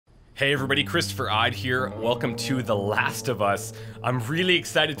Hey everybody, ChristopherOdd here. Welcome to The Last of Us. I'm really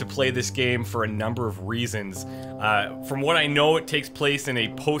excited to play this game for a number of reasons. From what I know, it takes place in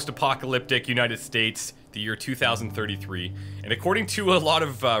a post-apocalyptic United States, the year 2033. And according to a lot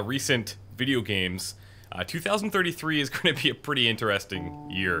of recent video games, 2033 is going to be a pretty interesting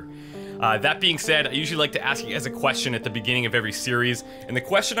year. That being said, I usually like to ask you guys a question at the beginning of every series, and the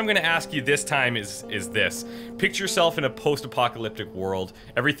question I'm going to ask you this time is this. Picture yourself in a post-apocalyptic world.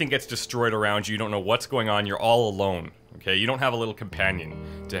 Everything gets destroyed around you. You don't know what's going on. You're all alone, okay? You don't have a little companion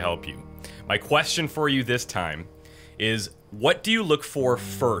to help you. My question for you this time is, what do you look for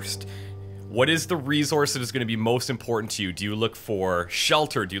first? What is the resource that is going to be most important to you? Do you look for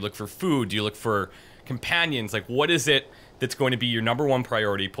shelter? Do you look for food? Do you look for companions? Like, what is it that's going to be your number one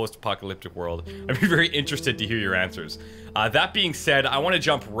priority post-apocalyptic world? I'd be very interested to hear your answers. That being said, I want to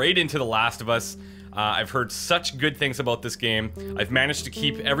jump right into The Last of Us. I've heard such good things about this game. I've managed to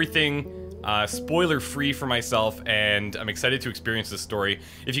keep everything spoiler-free for myself, and I'm excited to experience this story.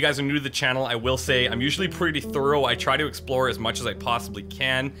 If you guys are new to the channel, I will say I'm usually pretty thorough. I try to explore as much as I possibly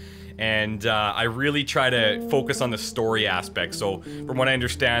can, and I really try to focus on the story aspect. So from what I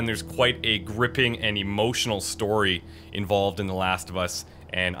understand, there's quite a gripping and emotional story involved in The Last of Us,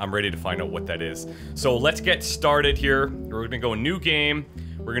 and I'm ready to find out what that is. So let's get started here. We're gonna go new game.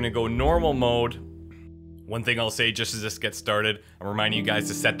 We're gonna go normal mode. One thing I'll say just as this gets started, I'm reminding you guys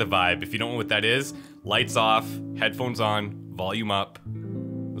to set the vibe. If you don't know what that is, lights off, headphones on, volume up.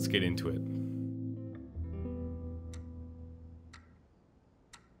 Let's get into it.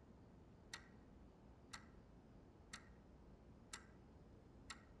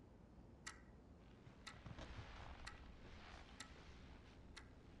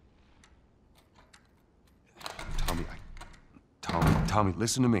 Tommy,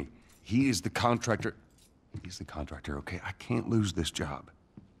 listen to me. He is the contractor. He's the contractor, okay? I can't lose this job.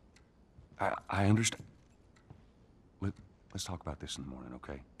 I understand. Let's talk about this in the morning,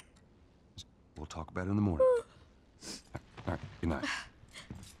 okay? We'll talk about it in the morning. All right, good night.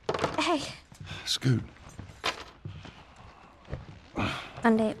 Hey. Scoot.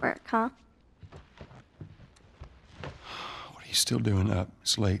 Monday at work, huh? What are you still doing up?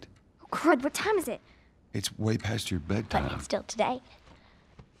 It's late. Oh, crud, what time is it? It's way past your bedtime. But it's still today.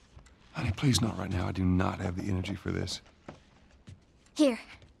 Honey, please not right now. I do not have the energy for this. Here.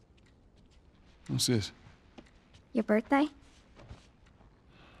 What's this? Your birthday?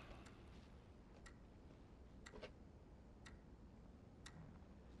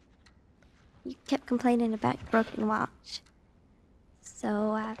 You kept complaining about your broken watch.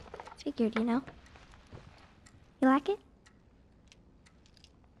 So I figured, you know. You like it?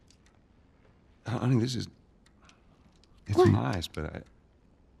 Honey, this is... It's What? nice, but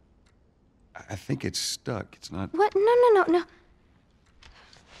I think it's stuck. It's not... What? No.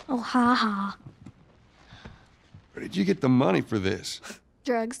 Oh, ha ha. Where did you get the money for this?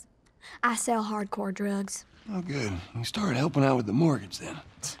 Drugs. I sell hardcore drugs. Oh, good. You started helping out with the mortgage then.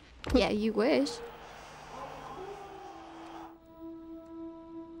 Yeah, you wish.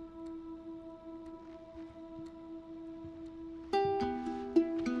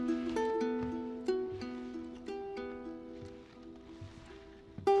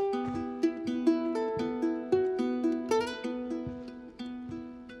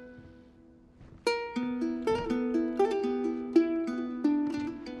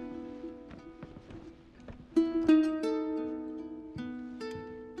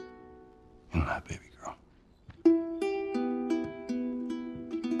 Good night, baby girl.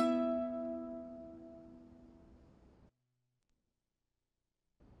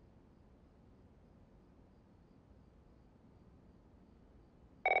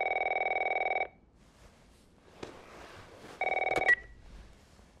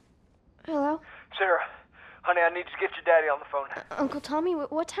 Hello? Sarah, honey, I need to get your daddy on the phone. Uncle Tommy,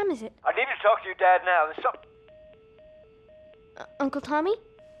 what time is it? I need to talk to your dad now. There's something... Uncle Tommy?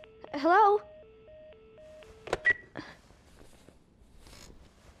 Hello?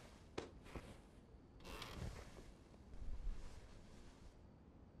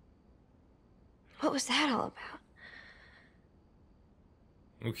 What was that all about?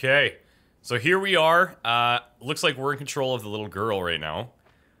 Okay, so here we are. Looks like we're in control of the little girl right now,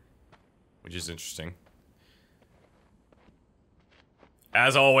 which is interesting.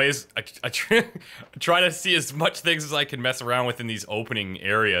 As always, I try to see as much things as I can mess around with in these opening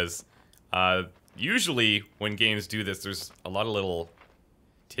areas. Usually, when games do this, there's a lot of little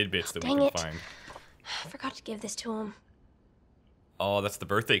tidbits that we can find. I forgot to give this to him. Oh, that's the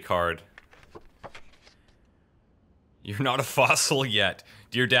birthday card. You're not a fossil yet.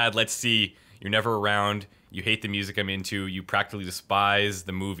 Dear Dad, let's see. You're never around. You hate the music I'm into. You practically despise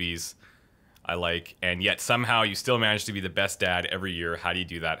the movies I like. And yet somehow you still manage to be the best dad every year. How do you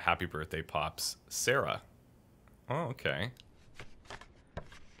do that? Happy birthday, Pops. Sarah. Oh, okay.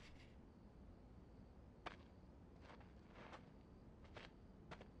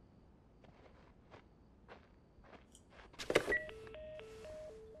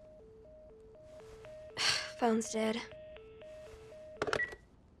 Phone's dead.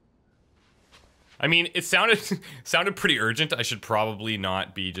 I mean, it sounded pretty urgent. I should probably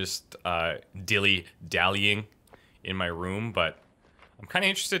not be just dilly-dallying in my room, but I'm kind of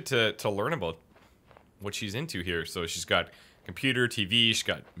interested to learn about what she's into here. So she's got computer, TV, she's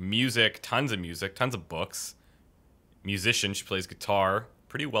got music, tons of books. Musician, she plays guitar.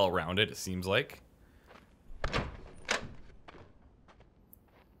 Pretty well-rounded, it seems like.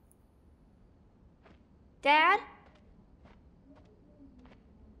 Dad?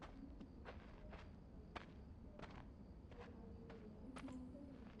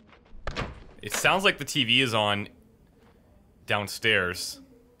 It sounds like the TV is on downstairs.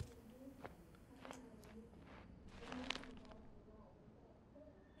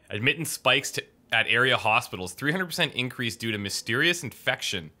 Admittance spikes at area hospitals. 300% increase due to mysterious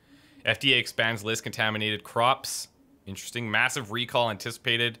infection. FDA expands list contaminated crops. Interesting. Massive recall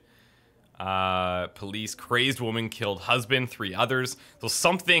anticipated. Police crazed woman killed husband, 3 others. So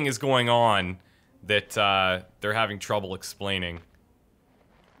something is going on that they're having trouble explaining.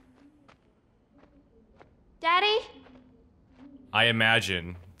 Daddy? I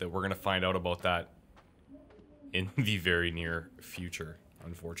imagine that we're gonna find out about that in the very near future,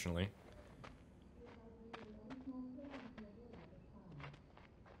 unfortunately.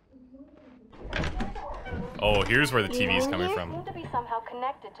 Oh, here's where the TV's coming from. Seem to be somehow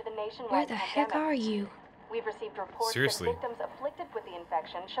connected to the nationwide Where the heck pandemic. are you? We've received reports Seriously. that victims afflicted with the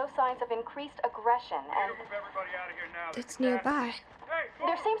infection show signs of increased aggression, and It's nearby.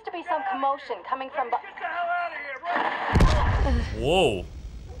 there seems to be some commotion coming from. Whoa.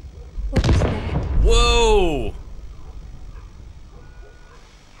 What is that? Whoa!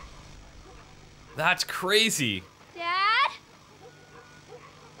 That's crazy. Dad?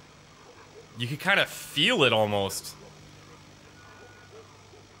 You can kind of feel it almost.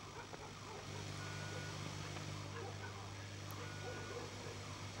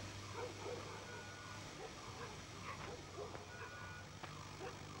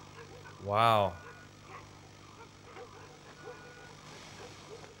 Wow.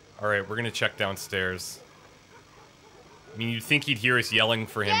 Alright, we're gonna check downstairs. I mean, you'd think he'd hear us yelling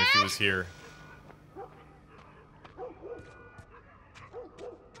for him if he was here.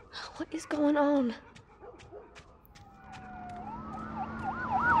 What is going on?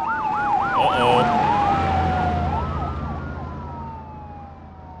 Uh-oh.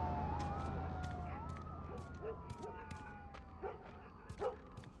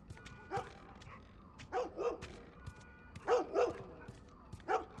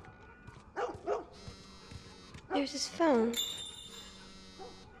 There's his phone.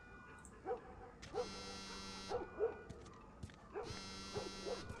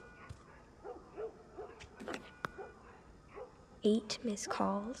 Eight missed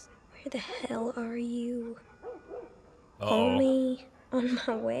calls. Where the hell are you? Uh-oh. Only on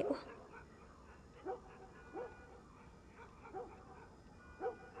my way.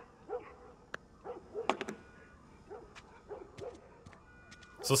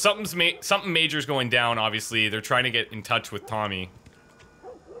 So something major's going down, obviously. They're trying to get in touch with Tommy.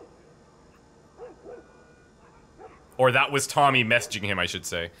 Or that was Tommy messaging him, I should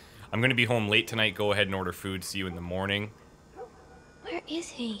say. I'm gonna be home late tonight. Go ahead and order food. See you in the morning. Where is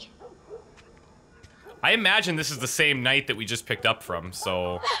he? I imagine this is the same night that we just picked up from,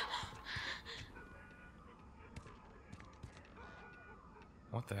 so...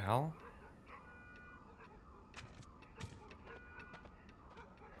 What the hell?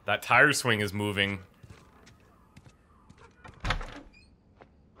 That tire swing is moving.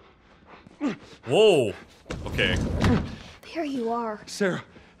 Whoa! Okay. There you are. Sarah,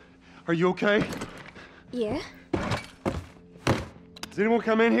 are you okay? Yeah? Does anyone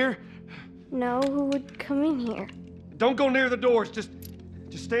come in here? No, who would come in here? Don't go near the doors. Just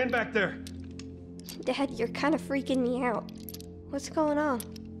stand back there. Dad, you're kind of freaking me out. What's going on?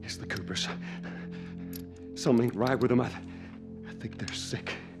 It's the Coopers. Something ain't right with them. I think they're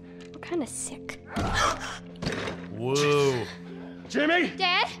sick. What kind of sick? Whoa. Jimmy!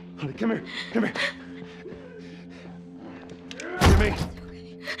 Dad? Honey, come here. Come here. Jimmy!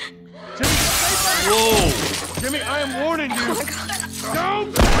 Jimmy, stay back! Whoa! Jimmy, I am warning you!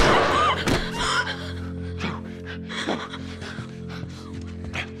 Don't!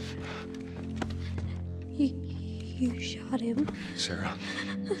 him. Sarah,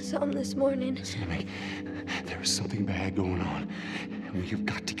 I saw him this morning. listen to me. There is something bad going on, and we have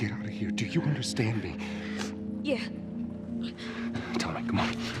got to get out of here. Do you understand me? Yeah. Tommy, come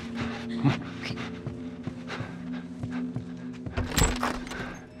on. Come on.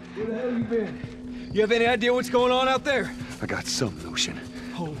 Where the hell you been? You have any idea what's going on out there? I got some notion.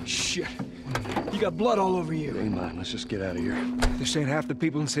 Holy shit. You got blood all over It you. ain't mine. Let's just get out of here. They're saying half the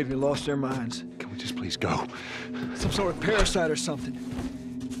people in the city lost their minds. Can we just please go? Some sort of parasite or something.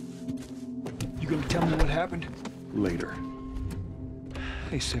 You gonna tell me what happened? Later.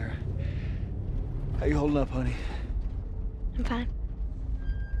 Hey, Sarah. How you holding up, honey? I'm fine.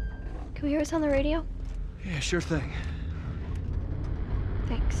 Can we hear us on the radio? Yeah, sure thing.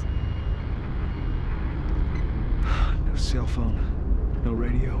 Thanks. No cell phone, no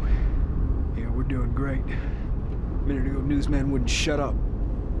radio. Yeah, we're doing great. A minute ago, newsman wouldn't shut up.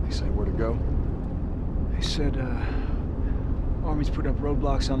 They say where to go? They said, Army's putting up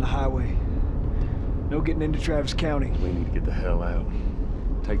roadblocks on the highway. No getting into Travis County. We need to get the hell out.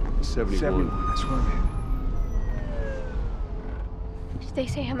 Take 71. 71, that's where I'm headed. Did they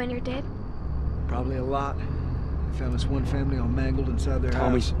say how many are dead? Probably a lot. They found this one family all mangled inside their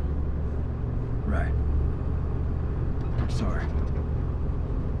Tommy. house. Right. I'm sorry.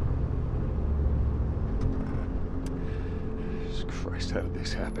 Jesus Christ, how did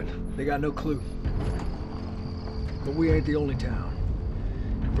this happen? They got no clue. But we ain't the only town.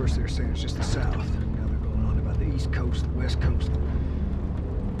 At first they were saying it's just the south. Now they're going on about the east coast, the west coast.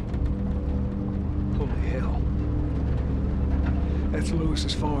 Holy hell. That's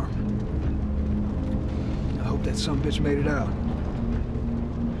Lewis's farm. I hope that sumbitch made it out.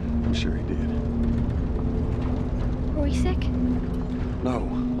 I'm sure he did. Were we sick? No,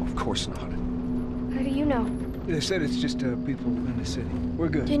 of course not. How do you know? They said it's just people in the city. We're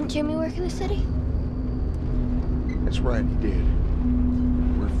good. Didn't Jimmy work in the city? That's right, he did.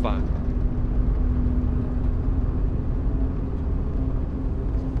 We're fine.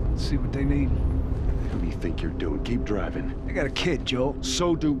 Let's see what they need. What do you think you're doing? Keep driving. I got a kid, Joel.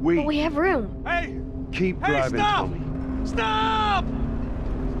 So do we. But we have room. Hey! Keep Hey, driving, stop! Tommy. Stop!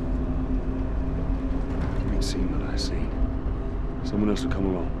 You ain't seen what I seen. Someone else will come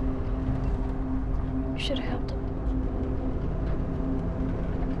along. We should have helped him.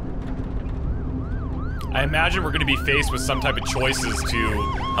 I imagine we're going to be faced with some type of choices to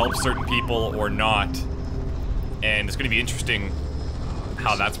help certain people or not. And it's going to be interesting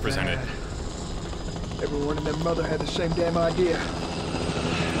how that's presented. Bad. Everyone and their mother had the same damn idea.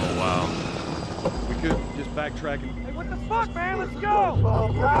 Oh, wow. We could just backtrack and... Hey, what the fuck, man? Let's go!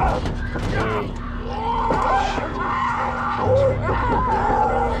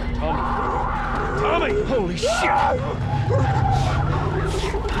 Tommy! Holy shit!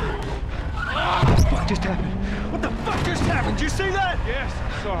 What the fuck just happened? What the fuck just happened? Did you see that? Yes,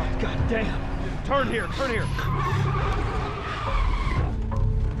 sorry. God damn. Turn here, turn here.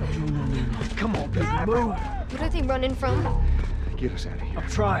 Come on, baby, move. What are they running from? Get us out of here. I'm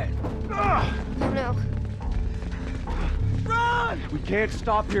trying. Oh no. Run! We can't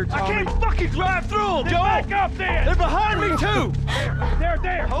stop here, Tommy. I can't fucking drive through them, Then Joel! back up then! They're behind me, too!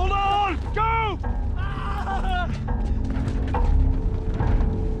 There! Hold on! Go!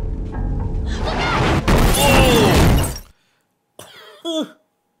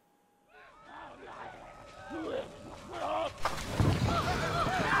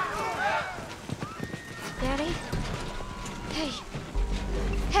 Daddy? Hey.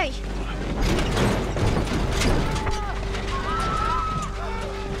 Hey!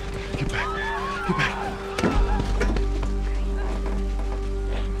 Get back. Get back.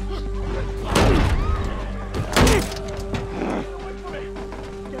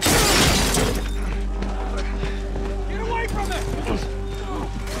 Get away from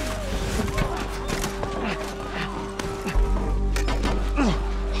it!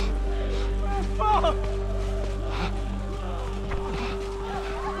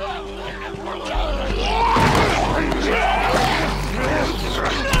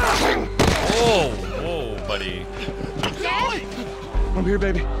 Whoa, buddy. Dad? I'm here,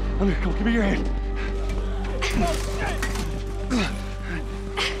 baby. I'm here. Come, give me your hand.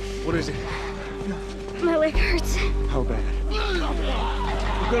 What is it? My leg hurts. How bad?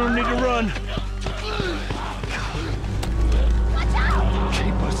 We're gonna need to run.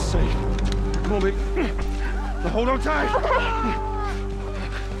 Keep us safe. Come on, baby. Now hold on tight.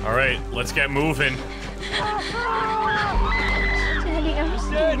 All right, let's get moving. Daddy, I'm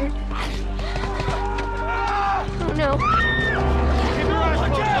scared. Oh no. Keep your eyes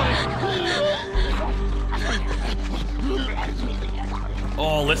closed,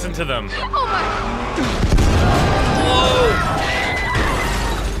 Oh, listen to them. Oh my. Whoa!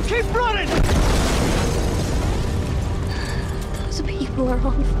 Keep running! Those people are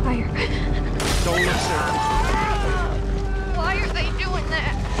on fire. Don't look, Sarah. Why are they doing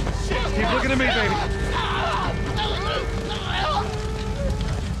that? Keep looking at me, baby.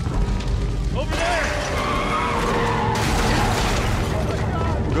 Over there!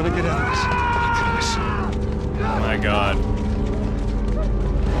 We're gonna get out of this. I promise. Oh my god.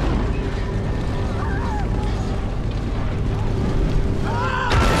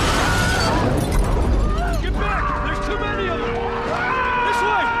 Get back! There's too many of them! This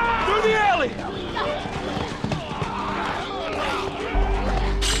way! Through the alley!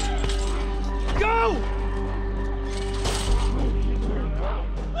 Go!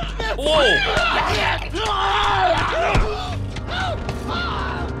 Whoa!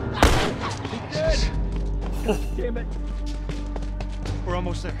 Damn it! We're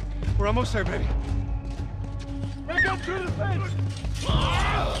almost there. We're almost there, baby. Back up through the fence!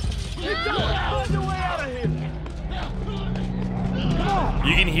 Keep going! Find a way out of here! Come on!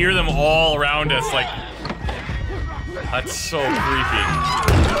 You can hear them all around us, like... That's so creepy.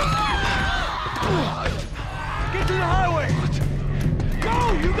 Get to the highway!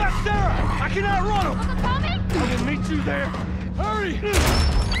 Go! You got Sarah! I can outrun him! Uncle Tommy? I will meet you there! Hurry!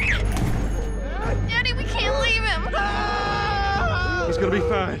 Daddy, we can't leave him. He's gonna be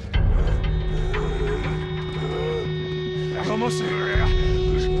fine. We're almost there.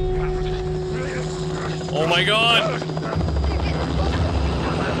 Oh my god!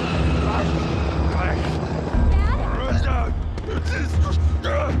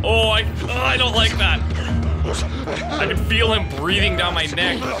 Oh, I don't like that. I can feel him breathing down my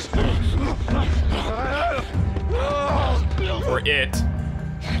neck. Or it.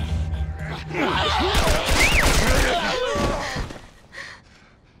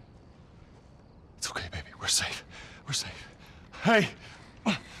 It's okay, baby. We're safe. We're safe. Hey,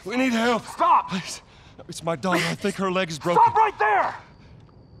 we need help. Stop! Please. It's my daughter. I think her leg is broken. Stop right there!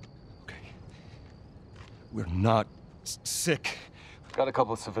 Okay. We're not sick. Got a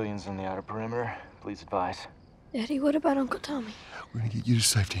couple of civilians on the outer perimeter. Please advise. Daddy, what about Uncle Tommy? We're gonna get you to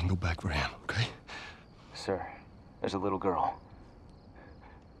safety and go back for him, okay? Sir, there's a little girl.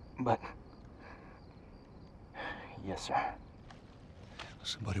 But... Yes, sir.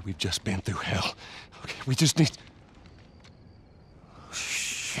 Listen, buddy, we've just been through hell. Okay, we just need...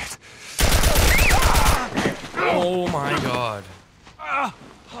 Shit. Oh my god.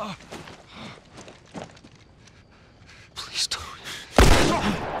 Please don't.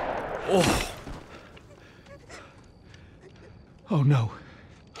 Oh. Oh, no.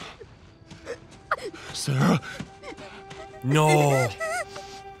 Sarah. No.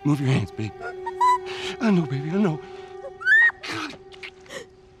 Move your hands, baby. I know, baby, I know.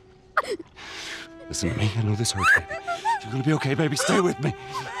 Listen to me. I know this hurts, baby. You're gonna be okay, baby. Stay with me.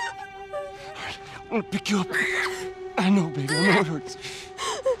 All right, I'm gonna pick you up. I know, baby. I know it hurts.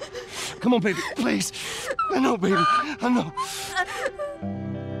 Come on, baby. Please. I know, baby. I know.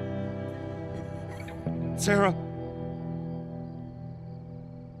 Sarah.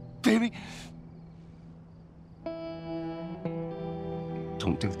 Baby.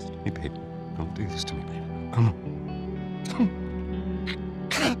 Don't do this to me, baby. Don't do this to me, baby. Come on.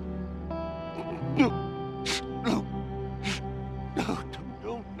 No. No.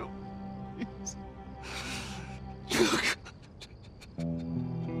 No, no. Please.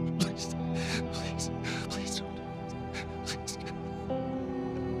 Please. Please don't. Please.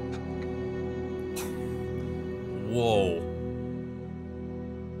 Whoa.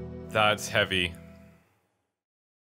 That's heavy.